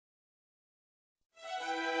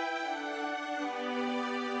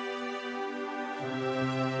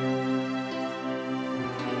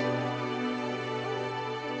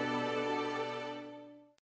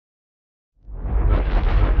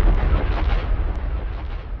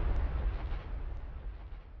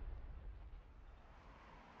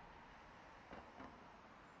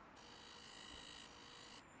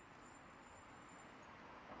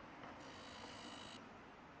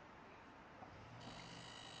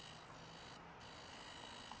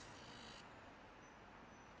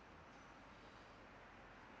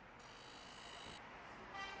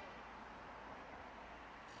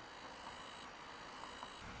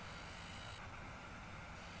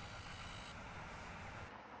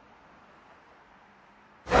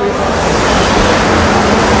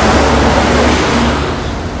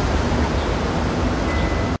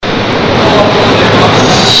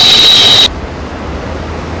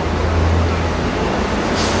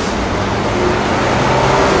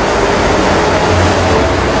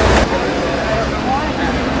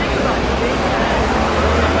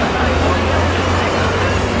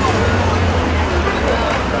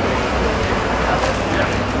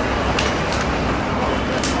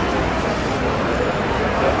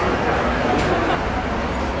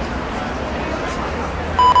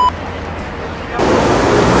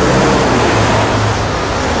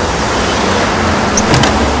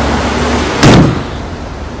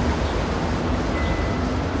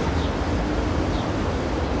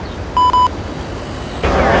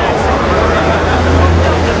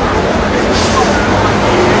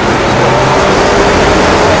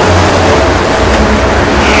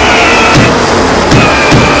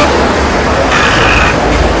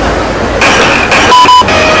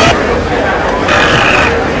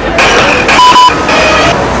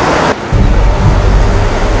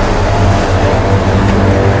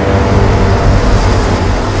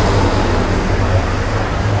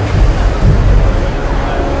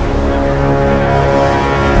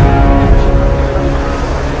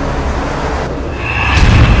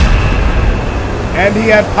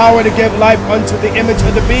had power to give life unto the image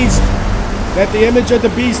of the beast, that the image of the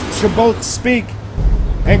beast should both speak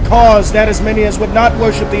and cause that as many as would not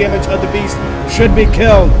worship the image of the beast should be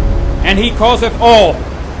killed. And he causeth all,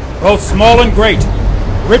 both small and great,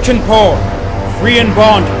 rich and poor, free and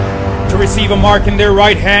bond, to receive a mark in their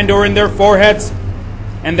right hand or in their foreheads,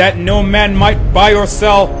 and that no man might buy or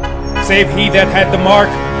sell, save he that had the mark,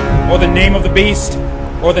 or the name of the beast,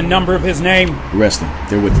 or the number of his name. Arrest them.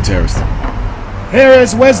 They're with the terrorists. Here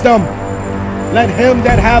is wisdom. Let him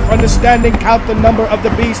that hath understanding count the number of the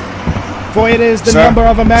beast, for it is the number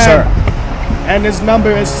of a man. Sir. And his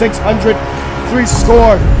number is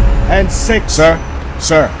 666. Sir,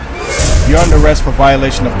 you're under arrest for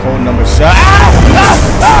violation of code number 7.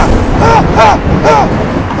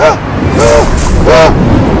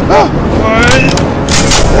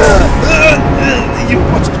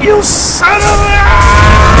 You son of a...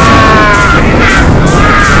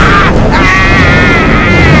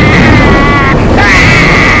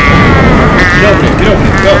 Get over there.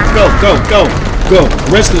 Go.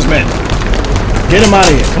 Arrest this man. Get him out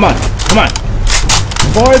of here. Come on.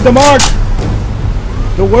 Void the mark.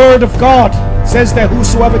 The word of God says that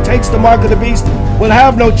whosoever takes the mark of the beast will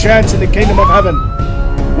have no chance in the kingdom of heaven.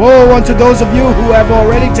 Woe unto those of you who have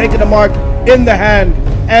already taken the mark in the hand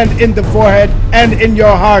and in the forehead and in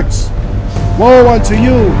your hearts. Woe unto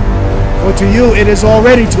you, for to you it is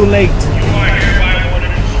already too late.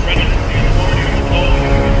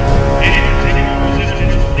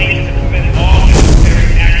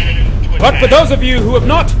 But for those of you who have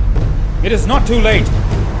not, it is not too late.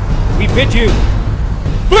 We bid you,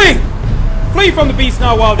 flee! Flee from the beast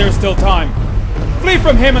now while there is still time. Flee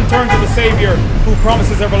from him and turn to the Savior, who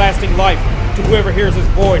promises everlasting life to whoever hears his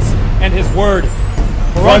voice and his word.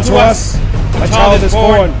 For unto us a child is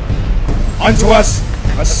born, Unto us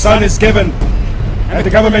a son is given, and the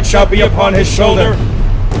government shall be upon his shoulder,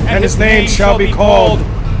 and his name shall be called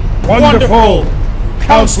Wonderful,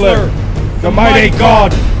 Counselor, the Mighty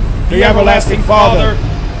God, the Everlasting Father,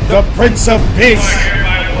 the Prince of Peace.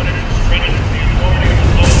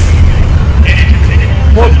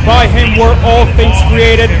 For by him were all things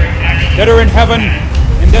created, that are in heaven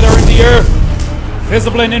and that are in the earth,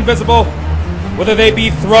 visible and invisible, whether they be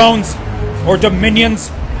thrones, or dominions,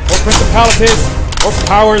 or principalities, or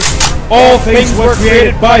powers. All things were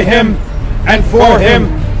created by him, and for him,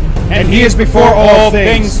 and he is before all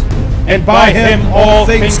things, and by him all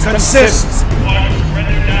things consist.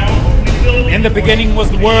 In the beginning was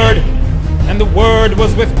the Word, and the Word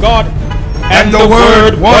was with God, And the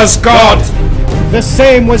Word was God. The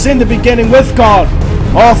same was in the beginning with God.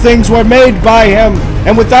 All things were made by him,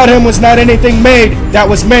 and without him was not anything made that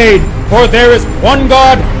was made. For there is one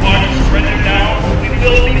God,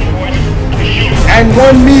 and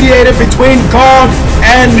one mediator between God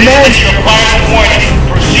and men. This is your final warning.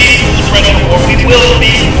 Proceed to surrender, or we will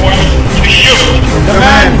be forced to shoot. the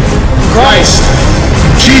man, Christ.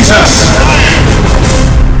 Jesus.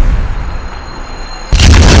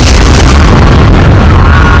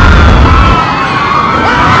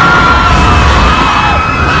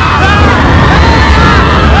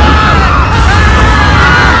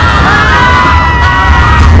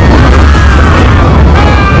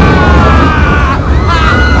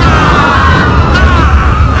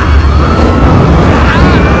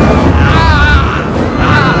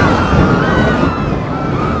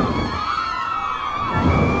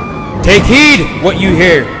 take heed what you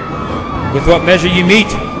hear. With what measure you meet,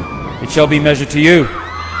 it shall be measured to you.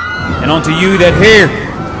 And unto you that hear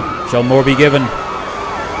shall more be given.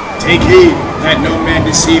 Take heed that no man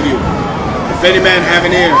deceive you. If any man have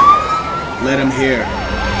an ear, let him hear.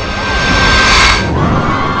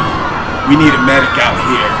 We need a medic out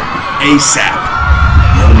here, ASAP.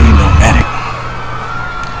 You don't need no medic.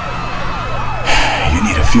 You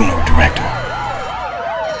need a funeral director.